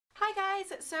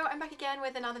so I'm back again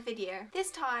with another video.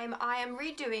 This time I am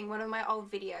redoing one of my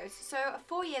old videos. So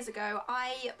 4 years ago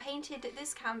I painted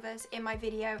this canvas in my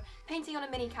video painting on a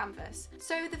mini canvas.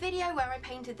 So the video where I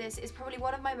painted this is probably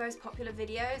one of my most popular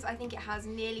videos. I think it has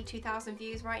nearly 2,000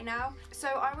 views right now. So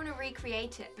I want to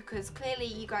recreate it because clearly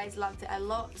you guys loved it a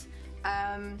lot.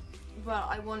 Well,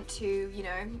 I want to,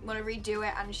 redo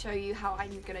it and show you how I'm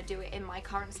going to do it in my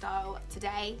current style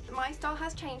today. My style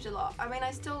has changed a lot. I mean,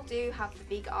 I still do have the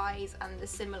big eyes and the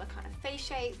similar kind of face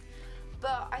shape,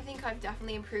 but I think I've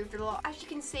definitely improved a lot. As you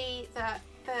can see, that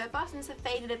the buttons have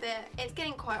faded a bit. It's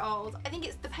getting quite old. I think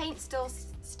the paint still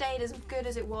stayed as good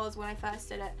as it was when I first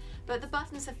did it, but the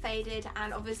buttons have faded,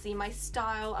 and obviously my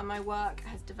style and my work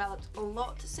has developed a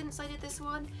lot since I did this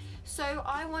one, so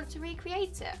I want to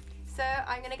recreate it. So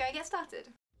I'm gonna go get started.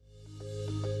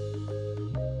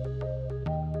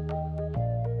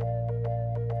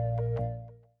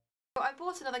 I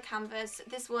bought another canvas.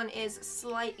 This one is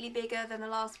slightly bigger than the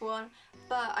last one,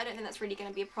 but I don't think that's really going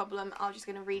to be a problem. I'm just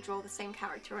going to redraw the same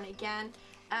character on it again,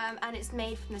 and it's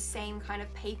made from the same kind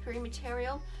of papery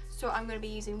material, so I'm going to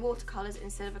be using watercolours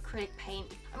instead of acrylic paint.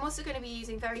 I'm also going to be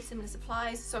using very similar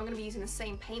supplies, so I'm going to be using the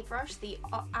same paintbrush, the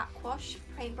Aquash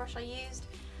paintbrush I used,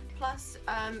 plus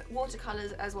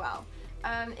watercolours as well.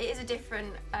 It is a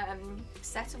different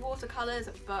set of watercolours,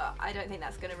 but I don't think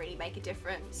that's going to really make a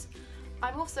difference.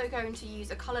 I'm also going to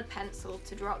use a coloured pencil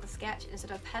to draw out the sketch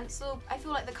instead of pencil. I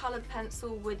feel like the coloured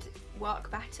pencil would work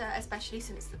better, especially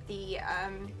since the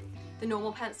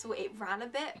normal pencil, it ran a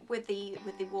bit with the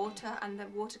water and the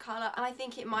watercolour, and I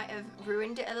think it might have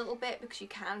ruined it a little bit because you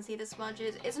can see the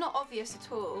smudges. It's not obvious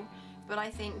at all, but I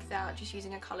think that just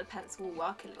using a coloured pencil will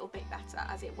work a little bit better,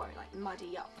 as it won't like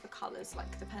muddy up the colours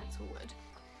like the pencil would.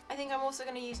 I think I'm also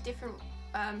going to use different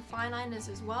fine liners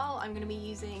as well. I'm going to be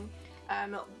using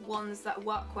ones that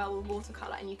work well with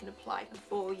watercolour and you can apply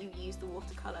before you use the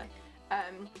watercolour,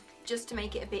 just to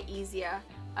make it a bit easier,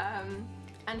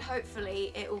 and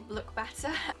hopefully it will look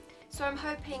better. So I'm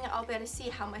hoping I'll be able to see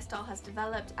how my style has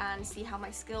developed and see how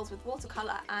my skills with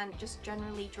watercolour and just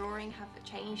generally drawing have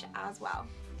changed as well.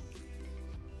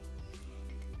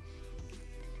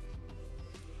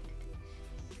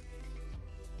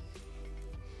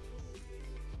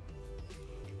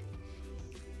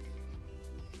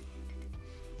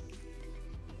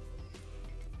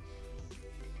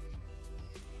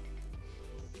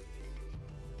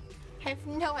 I have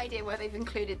no idea where they've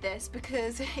included this,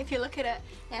 because if you look at it,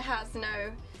 it has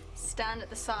no stand at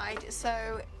the side,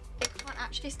 so it can't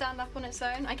actually stand up on its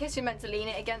own. I guess you're meant to lean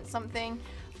it against something,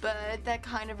 but that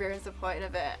kind of ruins the point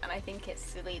of it, and I think it's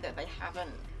silly that they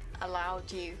haven't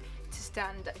allowed you to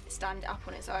stand it up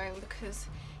on its own, because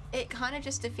it kind of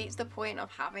just defeats the point of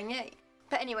having it.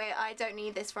 But anyway, I don't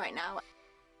need this right now.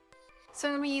 So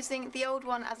I'm going to be using the old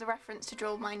one as a reference to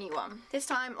draw my new one. This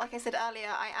time, like I said earlier,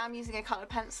 I am using a coloured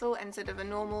pencil instead of a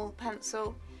normal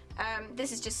pencil.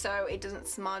 This is just so it doesn't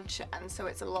smudge, and so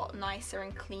it's a lot nicer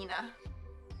and cleaner.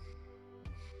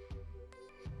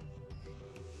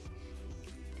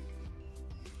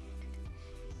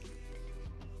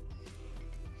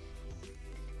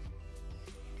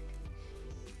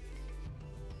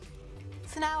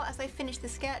 So now, as I finish the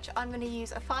sketch, I'm going to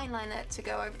use a fine liner to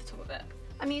go over the top of it.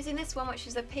 I'm using this one, which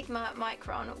is a Pigma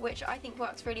Micron, which I think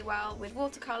works really well with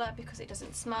watercolour because it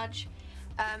doesn't smudge,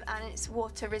 and it's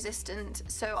water resistant,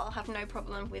 so I'll have no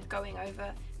problem with going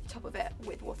over the top of it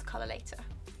with watercolour later.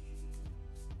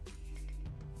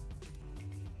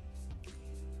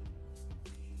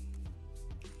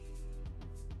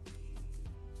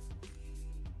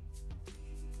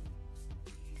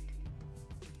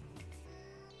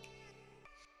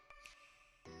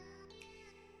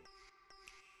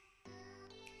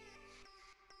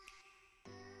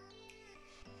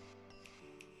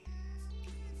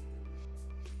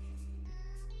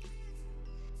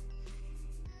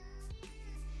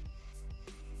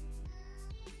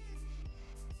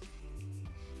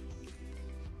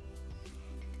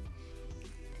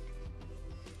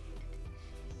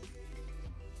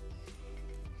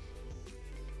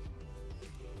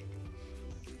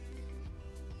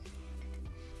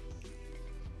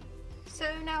 So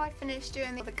now I've finished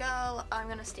doing the girl, I'm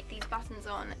going to stick these buttons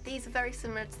on. These are very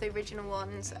similar to the original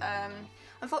ones.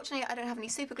 Unfortunately I don't have any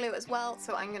super glue as well,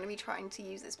 so I'm going to be trying to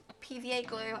use this PVA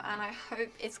glue, and I hope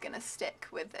it's going to stick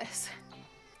with this.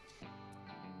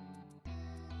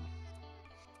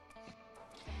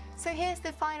 So here's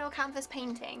the final canvas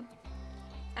painting,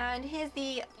 and here's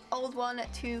the old one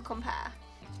to compare.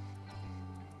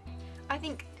 I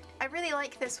think I really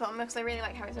like this one because I really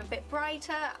like how it's a bit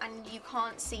brighter and you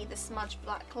can't see the smudged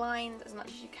black lines as much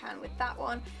as you can with that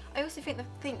one. I also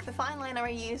think the fine liner I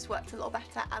used worked a little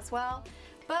better as well,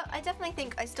 But I definitely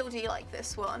think I still do like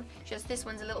this one, just this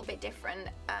one's a little bit different,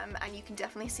 and you can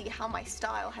definitely see how my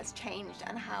style has changed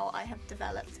and how I have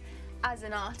developed as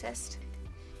an artist.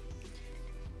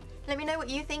 Let me know what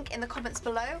you think in the comments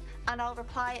below, and I'll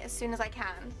reply as soon as I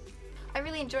can. I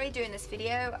really enjoyed doing this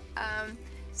video,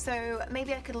 so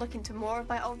maybe I could look into more of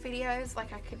my old videos,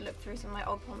 like I could look through some of my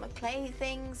old polymer clay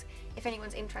things. If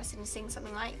anyone's interested in seeing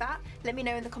something like that, let me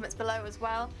know in the comments below as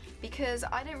well, because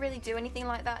I don't really do anything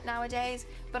like that nowadays,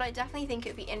 but I definitely think it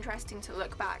would be interesting to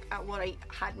look back at what I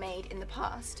had made in the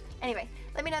past. Anyway,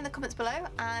 let me know in the comments below,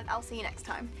 and I'll see you next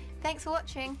time. Thanks for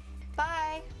watching.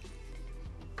 Bye!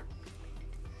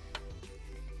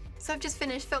 So I've just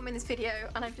finished filming this video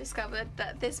and I've discovered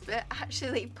that this bit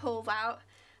actually pulls out,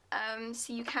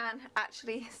 so you can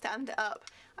actually stand it up.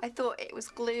 I thought it was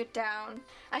glued down.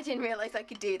 I didn't realise I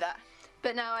could do that,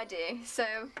 but now I do. So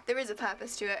there is a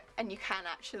purpose to it and you can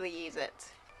actually use it.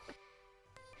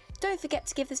 Don't forget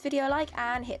to give this video a like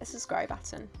and hit the subscribe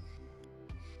button.